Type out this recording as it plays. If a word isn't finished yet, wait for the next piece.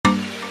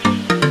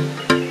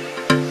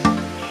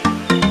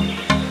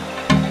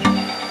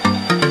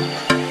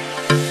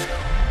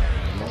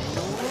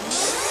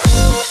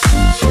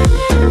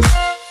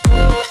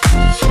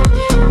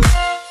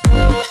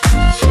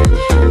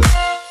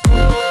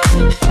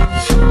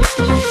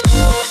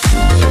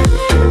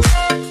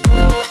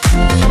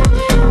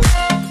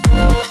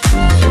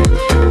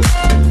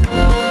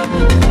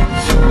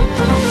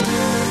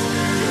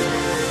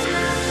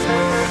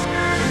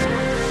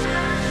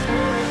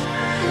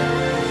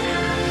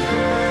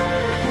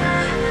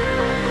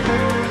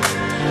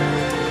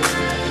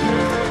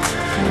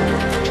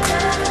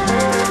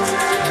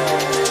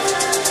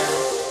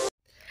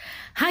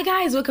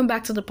guys, welcome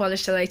back to the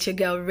Polished Light, your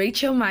girl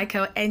Rachel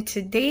Michael, and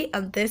today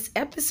on this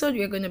episode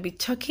we're going to be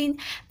talking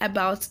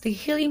about the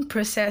healing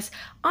process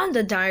on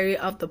the Diary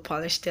of the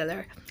Polished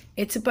Dealer.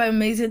 It's super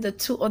amazing. The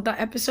two other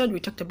episodes we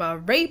talked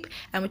about rape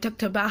and we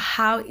talked about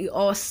how it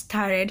all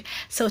started.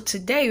 So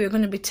today I'm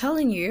going to be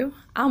telling you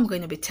how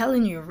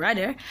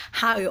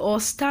it all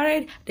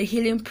started, the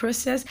healing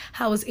process,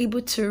 how I was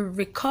able to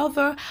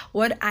recover,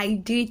 what I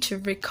did to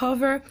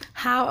recover,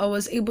 how I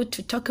was able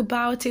to talk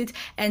about it,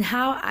 and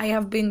how I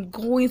have been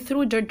going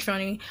through the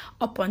journey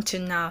up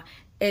until now.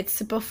 It's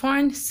super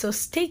fun, so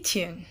stay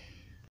tuned.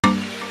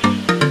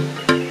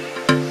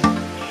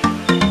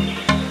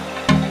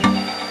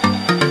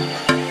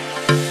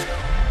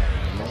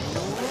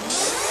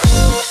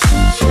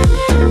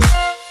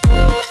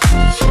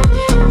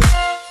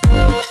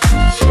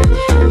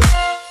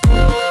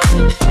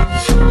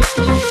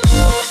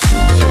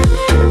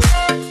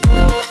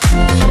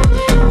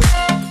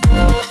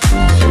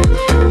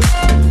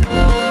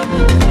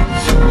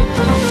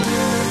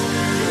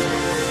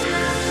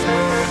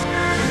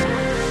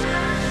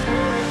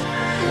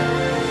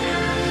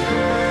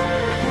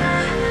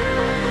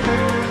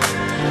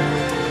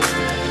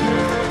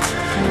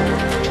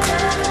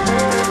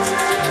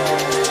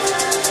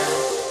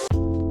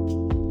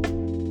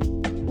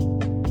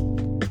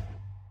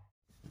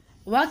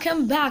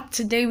 Welcome back.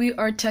 Today we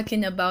are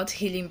talking about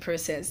healing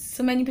process.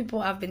 So many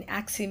people have been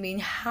asking me,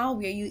 how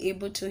were you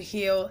able to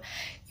heal?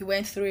 You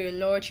went through a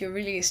lot. You're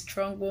really a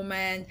strong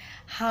woman.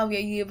 How were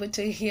you able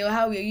to heal?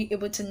 How were you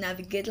able to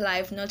navigate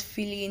life, not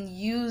feeling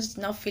used,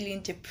 not feeling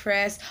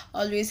depressed,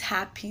 always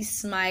happy,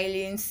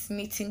 smiling,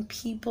 meeting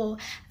people?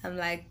 I'm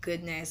like,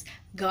 goodness,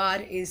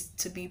 God is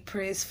to be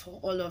praised for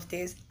all of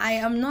this. I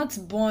am not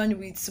born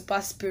with super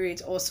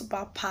spirit or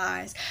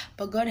superpowers,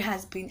 but God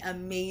has been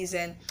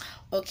amazing.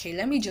 Okay,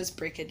 let me just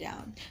break it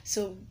down.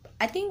 So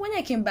I think when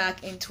I came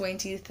back in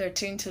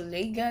 2013 to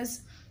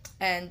Lagos,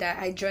 and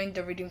I joined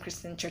the Redeemed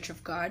Christian Church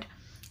of God,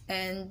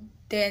 and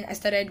then I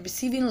started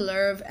receiving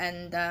love,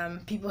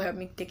 and people helped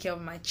me take care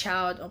of my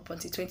child up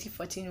until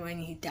 2014 when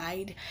he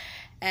died.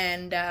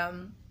 And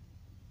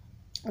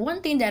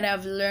one thing that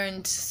I've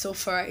learned so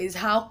far is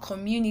how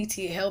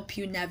community help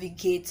you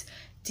navigate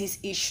these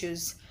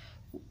issues.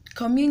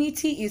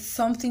 Community is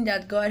something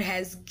that God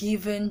has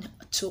given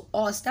to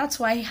us. That's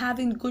why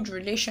having good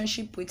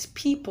relationship with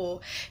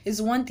people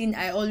is one thing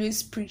I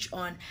always preach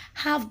on.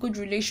 Have good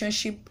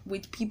relationship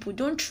with people.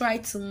 Don't try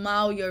to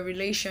mar your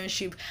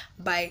relationship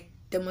by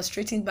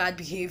demonstrating bad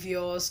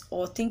behaviors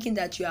or thinking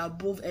that you are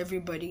above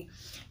everybody.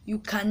 You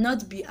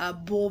cannot be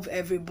above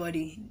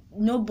everybody.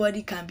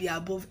 Nobody can be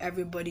above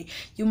everybody.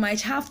 You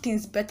might have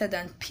things better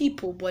than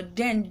people, but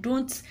then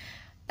don't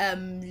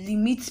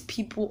limit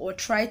people or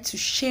try to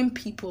shame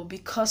people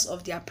because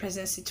of their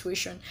present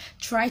situation.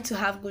 Try to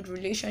have good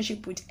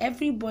relationship with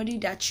everybody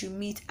that you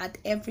meet at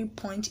every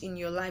point in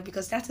your life,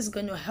 because that is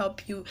going to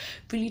help you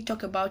really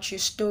talk about your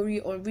story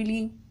or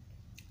really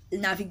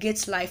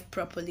navigate life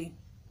properly.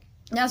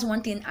 That's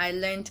one thing I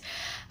learned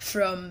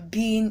from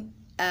being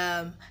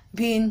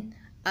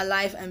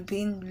alive and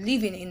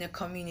living in a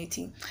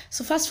community.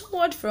 So fast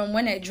forward from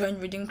when I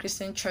joined Redeemed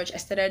Christian Church, I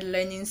started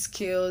learning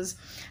skills.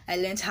 I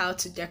learned how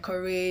to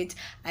decorate.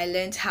 I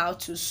learned how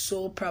to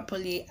sew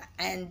properly,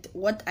 and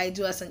what I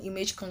do as an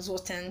image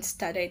consultant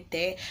started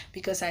there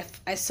because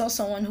I saw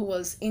someone who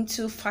was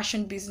into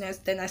fashion business.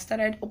 Then I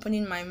started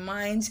opening my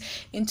mind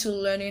into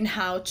learning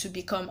how to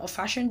become a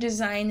fashion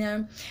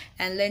designer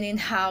and learning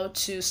how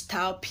to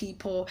style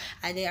people.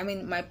 And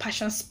then, my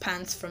passion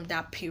spans from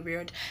that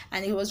period,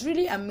 and it was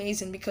really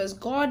amazing because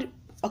God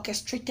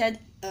orchestrated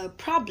a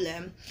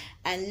problem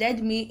and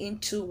led me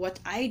into what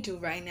I do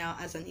right now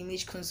as an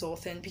image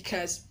consultant.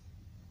 Because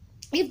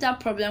if that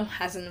problem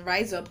hasn't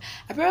rise up,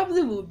 I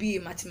probably will be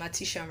a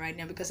mathematician right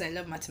now because I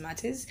love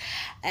mathematics,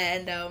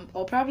 and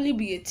I'll probably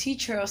be a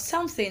teacher or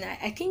something.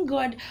 I think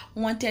God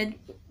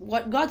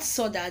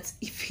saw that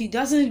if He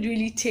doesn't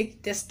really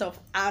take this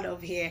stuff out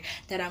of here,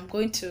 that I'm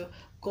going to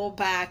go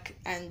back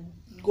and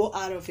go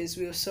out of His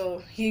will.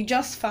 So He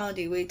just found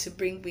a way to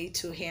bring me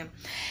to Him.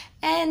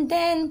 And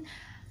then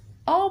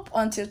up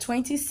until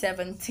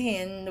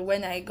 2017,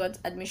 when I got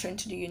admission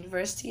to the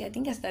university, I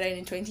think I started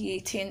in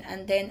 2018,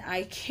 and then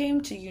I came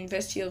to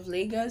University of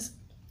Lagos.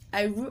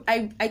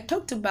 I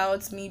talked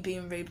about me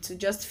being raped to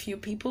just few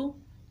people.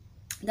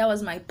 That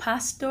was my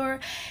pastor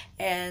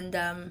and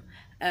the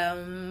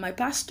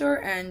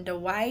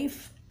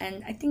wife,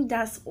 and I think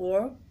that's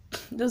all.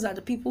 Those are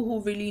the people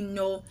who really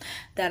know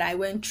that I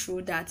went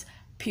through that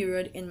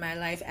period in my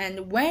life.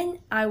 And when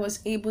I was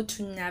able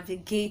to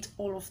navigate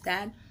all of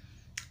that,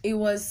 it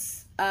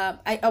was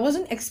I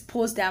wasn't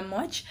exposed that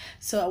much.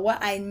 So what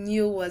I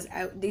knew was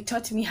they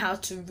taught me how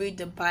to read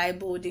the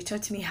Bible. They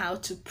taught me how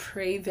to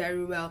pray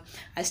very well.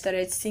 I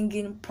started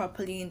singing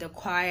properly in the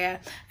choir.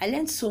 I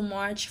learned so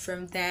much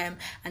from them,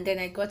 and then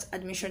I got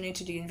admission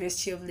into the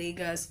University of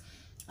Lagos,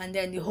 and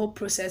then the whole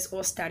process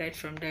all started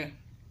from there.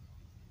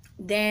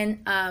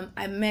 Then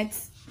I met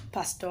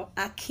Pastor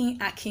Akin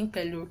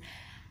Pelu.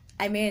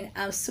 I mean,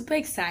 I'm super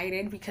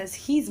excited because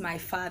he's my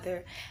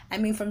father. I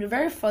mean, from the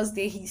very first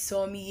day he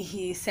saw me,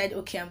 he said,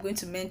 okay, I'm going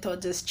to mentor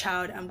this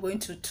child, I'm going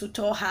to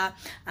tutor her,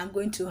 I'm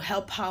going to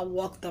help her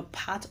walk the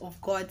path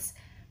of God's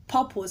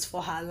purpose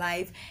for her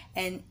life.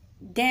 And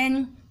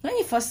then when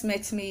he first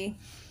met me,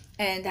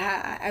 and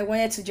I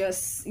wanted to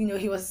just,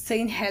 he was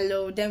saying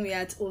hello. Then we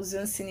had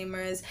Ozone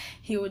Cinemas.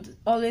 He would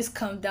always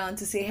come down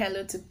to say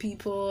hello to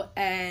people.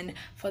 And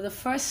for the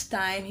first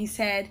time, he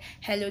said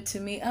hello to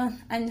me.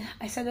 And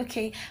I said,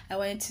 okay, I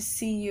wanted to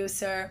see you,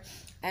 sir.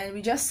 And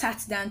we just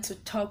sat down to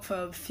talk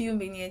for a few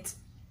minutes,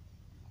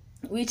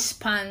 which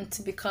spanned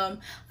to become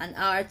an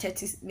hour,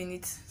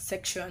 30-minute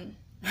section.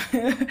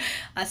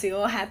 As it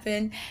all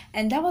happened.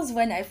 And that was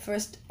when I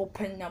first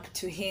opened up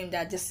to him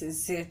that this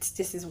is it,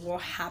 this is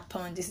what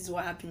happened, this is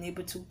what I've been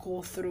able to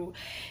go through.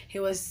 He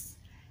was,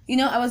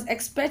 I was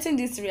expecting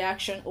this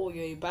reaction, oh,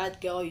 you're a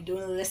bad girl, you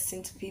don't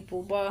listen to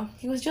people, but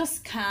he was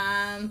just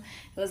calm.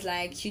 It was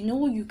like,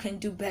 you can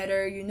do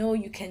better,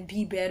 you can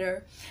be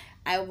better.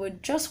 I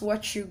would just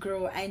watch you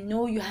grow. I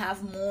know you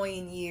have more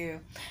in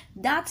you.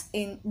 That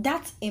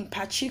in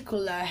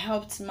particular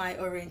helped my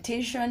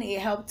orientation. It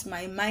helped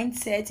my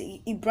mindset.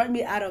 It brought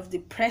me out of the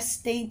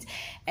depressed state,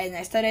 and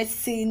I started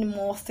seeing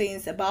more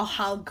things about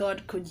how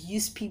God could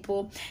use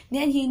people.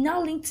 Then he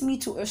now linked me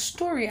to a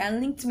story and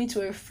linked me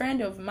to a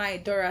friend of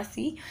mine,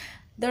 Dorothy.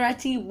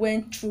 Dorothy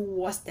went through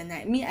worse than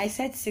I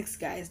said 6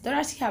 guys.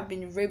 Dorothy have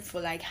been raped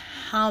for like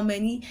how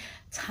many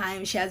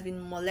times? She has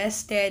been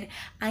molested,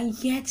 and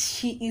yet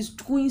she is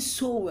doing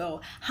so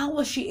well. How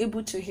was she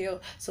able to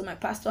heal? So my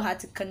pastor had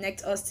to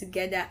connect us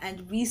together,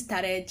 and we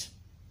started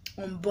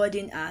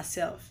onboarding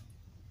ourselves.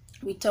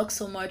 We talk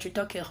so much, we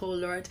talk a whole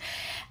lot.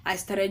 I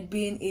started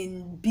being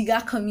in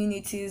bigger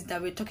communities that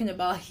were talking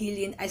about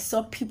healing. I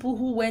saw people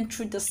who went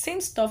through the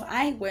same stuff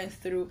I went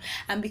through,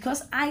 and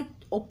because I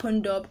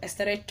opened up, I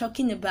started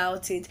talking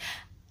about it.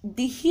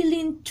 The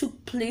healing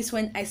took place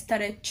when I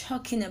started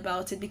talking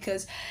about it,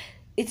 because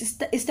it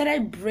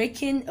started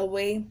breaking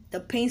away.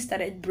 The pain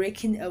started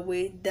breaking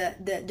away.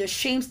 The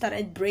shame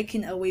started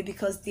breaking away,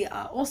 because there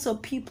are also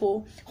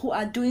people who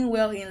are doing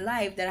well in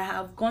life that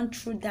have gone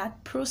through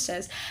that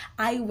process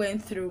I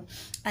went through,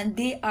 and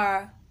they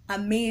are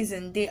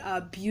amazing. They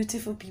are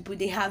beautiful people.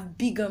 They have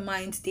bigger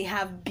minds, they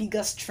have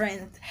bigger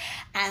strength,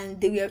 and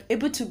they were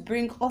able to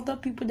bring other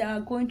people that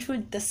are going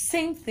through the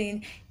same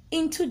thing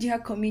into their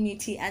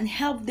community and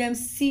help them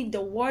see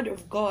the word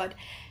of God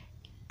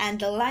and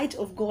the light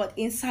of God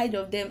inside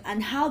of them,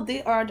 and how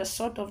they are the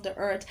salt of the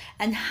earth,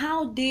 and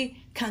how they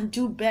can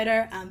do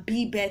better and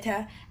be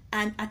better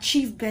and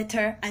achieve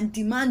better and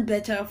demand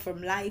better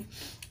from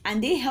life.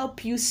 And they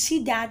help you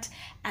see that,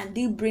 and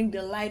they bring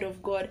the light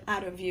of God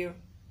out of you.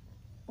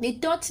 They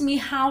taught me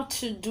how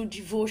to do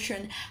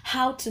devotion,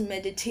 how to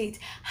meditate,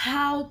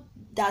 how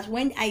that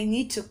when I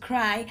need to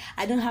cry,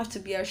 I don't have to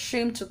be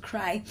ashamed to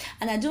cry,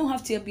 and I don't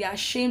have to be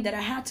ashamed that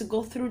I had to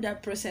go through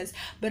that process,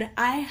 but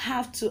I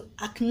have to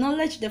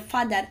acknowledge the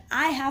fact that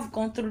I have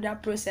gone through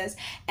that process,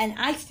 and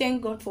I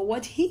thank God for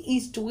what He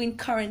is doing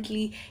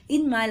currently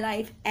in my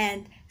life,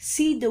 and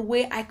see the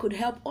way I could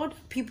help other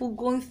people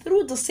going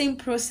through the same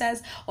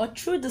process, or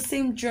through the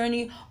same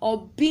journey,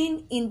 or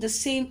being in the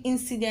same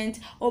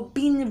incident, or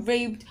being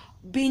raped,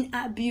 being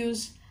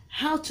abused,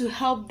 how to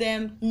help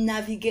them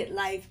navigate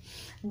life.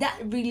 That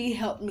really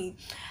helped me.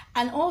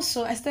 And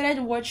also I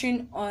started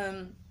watching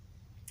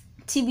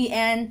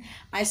TBN.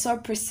 I saw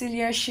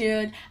Priscilla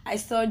Shield, I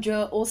saw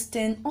Joel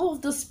Osteen. All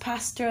of those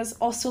pastors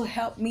also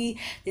helped me.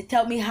 They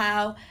tell me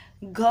how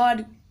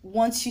God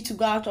wants you to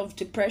go out of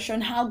depression,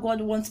 how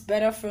God wants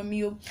better from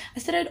you. I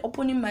started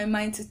opening my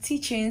mind to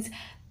teachings.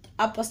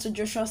 Apostle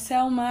Joshua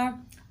Selma,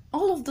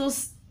 all of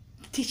those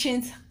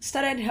teachings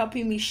started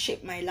helping me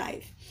shape my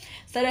life.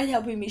 So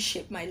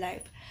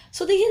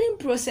the healing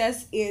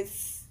process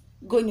is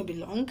going to be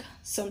long.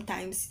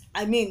 Sometimes,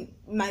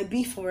 might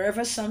be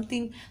forever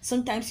something.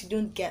 Sometimes you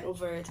don't get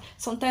over it.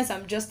 Sometimes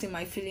I'm just in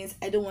my feelings.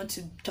 I don't want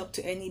to talk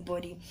to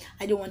anybody.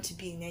 I don't want to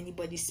be in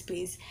anybody's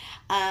space.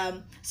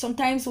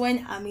 Sometimes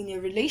when I'm in a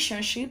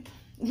relationship,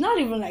 not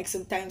even like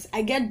sometimes,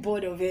 I get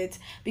bored of it,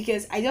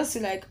 because I just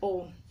feel like,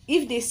 oh,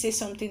 if they say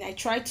something, I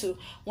try to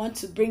want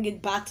to bring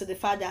it back to the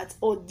fact that,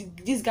 oh,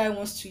 this guy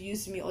wants to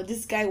use me, or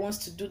this guy wants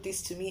to do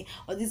this to me,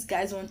 or this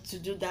guy wants to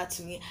do that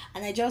to me,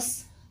 and I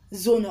just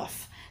zone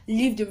off,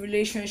 leave the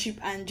relationship,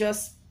 and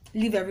just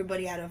leave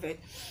everybody out of it.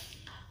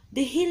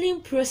 The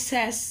healing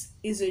process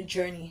is a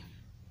journey,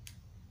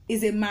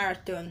 is a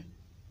marathon.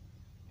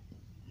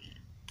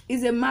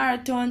 It's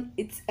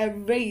a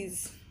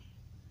race,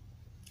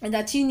 and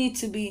that you need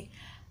to be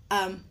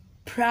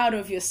proud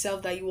of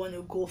yourself that you want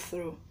to go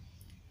through.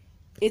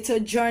 It's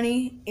a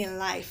journey in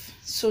life.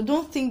 So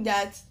don't think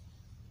that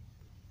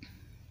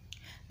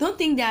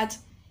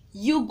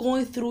you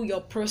going through your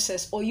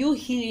process, or you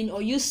healing,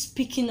 or you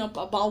speaking up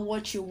about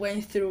what you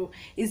went through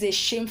is a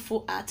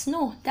shameful act.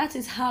 No, that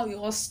is how it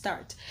all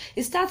starts.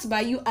 It starts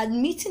by you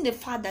admitting the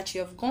fact that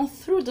you have gone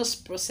through this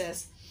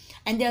process,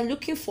 and then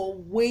looking for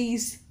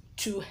ways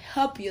to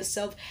help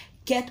yourself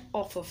get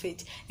off of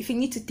it. If you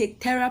need to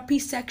take therapy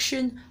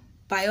section,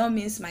 by all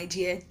means, my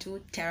dear, do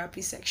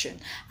therapy section.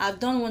 I've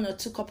done one or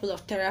two couple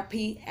of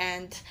therapy,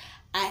 and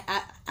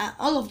I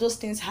all of those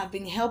things have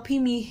been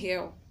helping me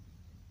heal.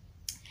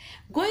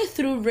 Going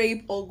through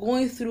rape or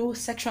going through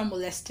sexual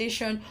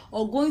molestation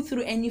or going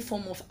through any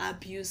form of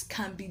abuse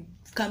can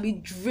be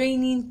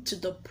draining to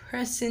the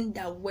person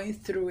that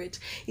went through it.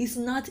 It's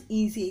not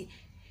easy.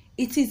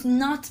 It is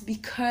not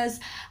because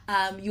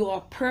you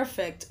are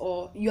perfect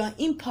or you are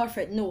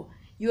imperfect. No,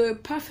 you're a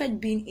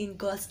perfect being in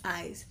God's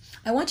eyes.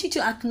 I want you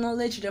to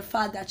acknowledge the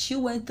fact that you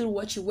went through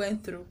what you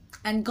went through,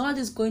 and God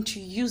is going to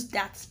use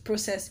that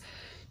process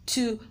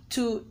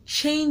to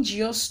change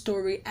your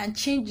story and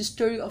change the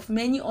story of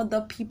many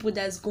other people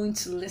that's going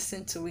to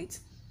listen to it.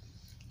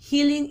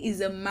 Healing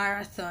is a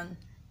marathon,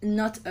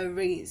 not a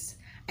race.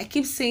 I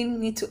keep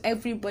saying it to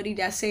everybody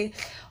that say,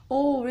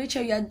 "Oh,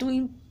 Rachel, you are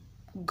doing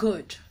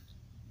good."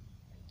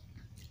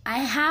 I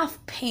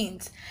have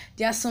pains.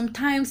 There are some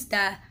times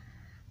that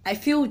I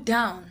feel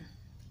down.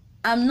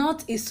 I'm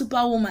not a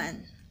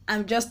superwoman.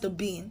 I'm just a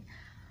being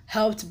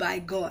helped by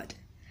God.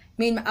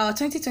 I mean, our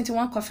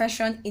 2021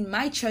 confession in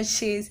my church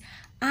says,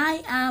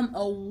 "I am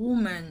a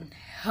woman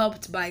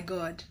helped by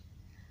God.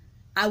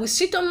 I will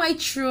sit on my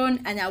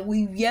throne and I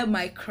will wear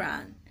my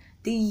crown."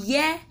 The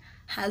year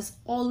has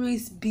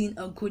always been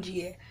a good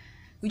year.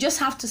 We just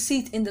have to see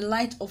it in the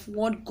light of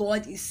what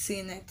God is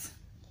seeing it.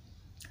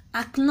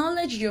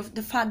 Acknowledge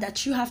the fact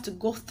that you have to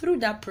go through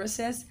that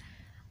process.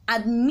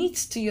 Admit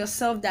to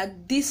yourself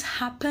that this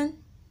happened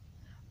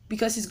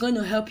because it's going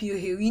to help you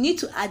heal. You need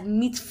to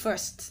admit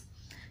first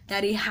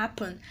that it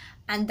happened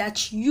and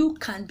that you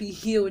can be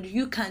healed.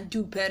 You can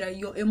do better.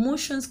 Your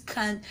emotions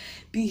can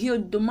be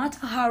healed. No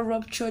matter how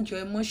ruptured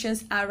your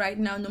emotions are right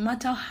now, no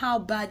matter how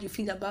bad you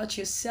feel about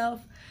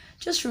yourself,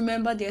 just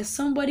remember there's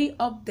somebody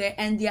up there,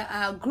 and there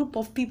are a group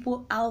of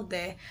people out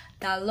there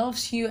that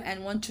loves you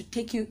and want to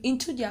take you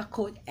into their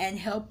court and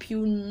help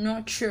you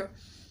nurture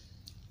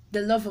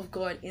the love of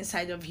God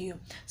inside of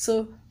you.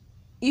 So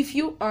if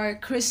you are a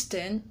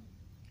Christian,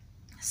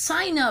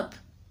 sign up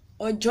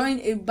or join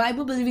a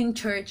Bible believing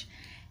church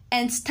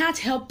and start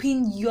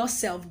helping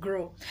yourself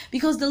grow,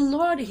 because the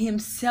Lord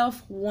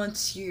himself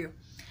wants you.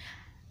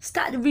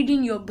 Start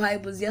reading your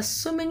Bibles. There are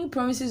so many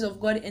promises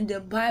of God in the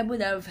Bible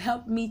that have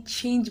helped me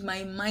change my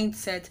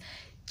mindset,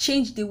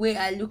 change the way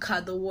I look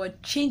at the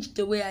word, change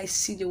the way I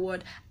see the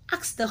word.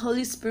 Ask the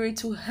Holy Spirit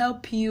to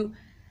help you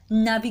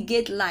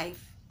navigate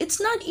life. It's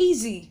not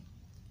easy.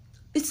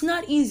 It's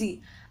not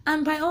easy.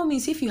 And by all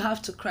means, if you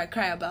have to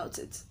cry about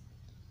it.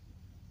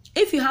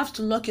 If you have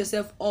to lock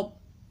yourself up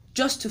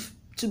just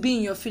to be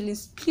in your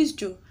feelings, please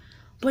do.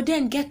 But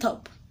then get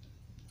up.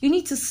 You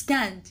need to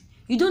stand.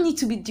 You don't need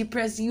to be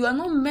depressed. You are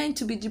not meant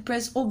to be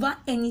depressed over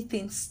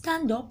anything.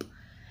 Stand up.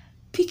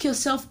 Pick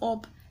yourself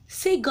up.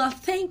 Say, "God,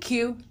 thank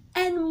you,"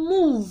 and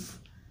move.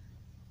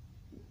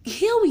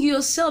 Heal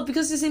yourself,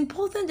 because it's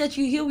important that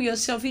you heal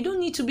yourself. You don't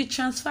need to be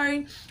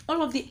transferring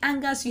all of the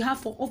angers you have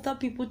for other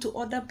people to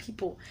other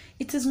people.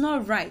 It is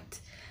not right.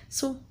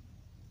 So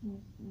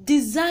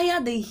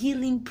desire the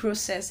healing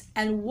process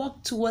and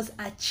work towards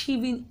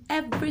achieving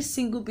every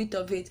single bit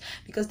of it,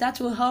 because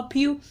that will help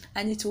you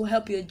and it will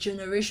help your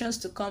generations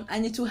to come,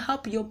 and it will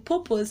help your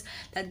purpose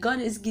that God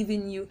is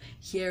giving you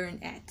here on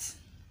earth.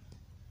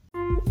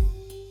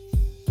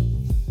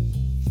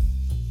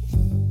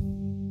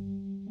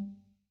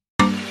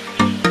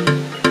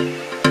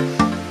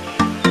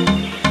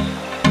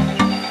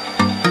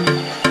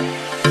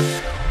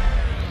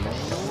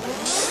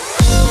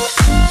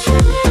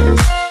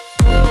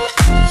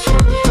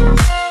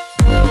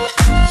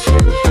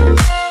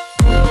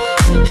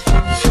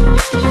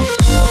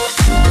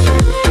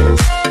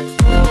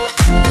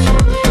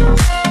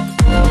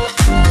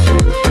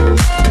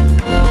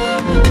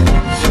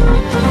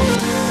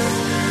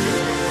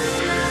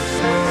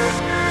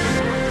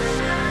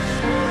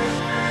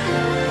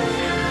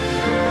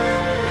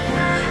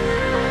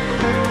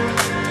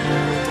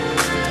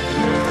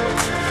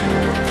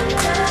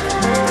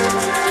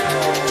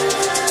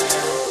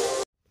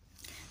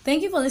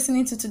 Thank you for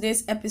listening to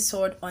today's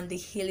episode on the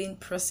healing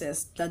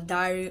process, the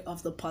diary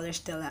of the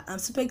polished teller. I'm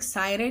super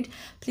excited.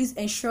 Please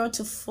ensure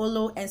to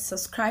follow and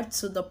subscribe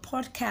to the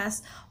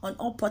podcast on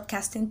all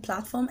podcasting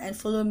platforms, and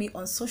follow me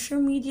on social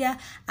media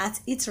at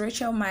It's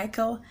Rachel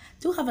Michael.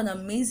 Do have an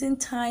amazing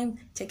time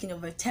taking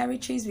over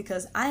territories,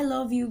 because I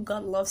love you,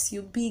 God loves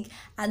you big.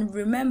 And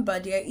remember,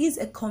 there is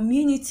a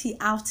community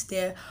out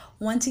there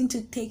wanting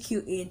to take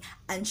you in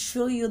and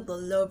show you the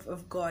love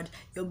of God.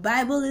 Your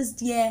Bible is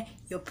there,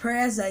 your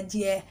prayers are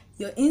there,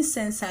 your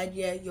incense are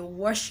there, your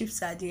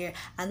worships are there.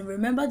 And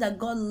remember that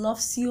God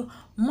loves you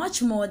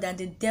much more than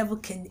the devil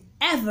can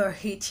ever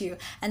hate you.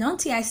 And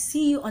until I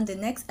see you on the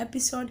next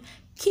episode,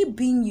 keep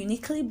being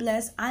uniquely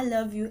blessed. I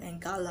love you and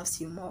God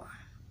loves you more.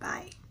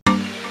 Bye.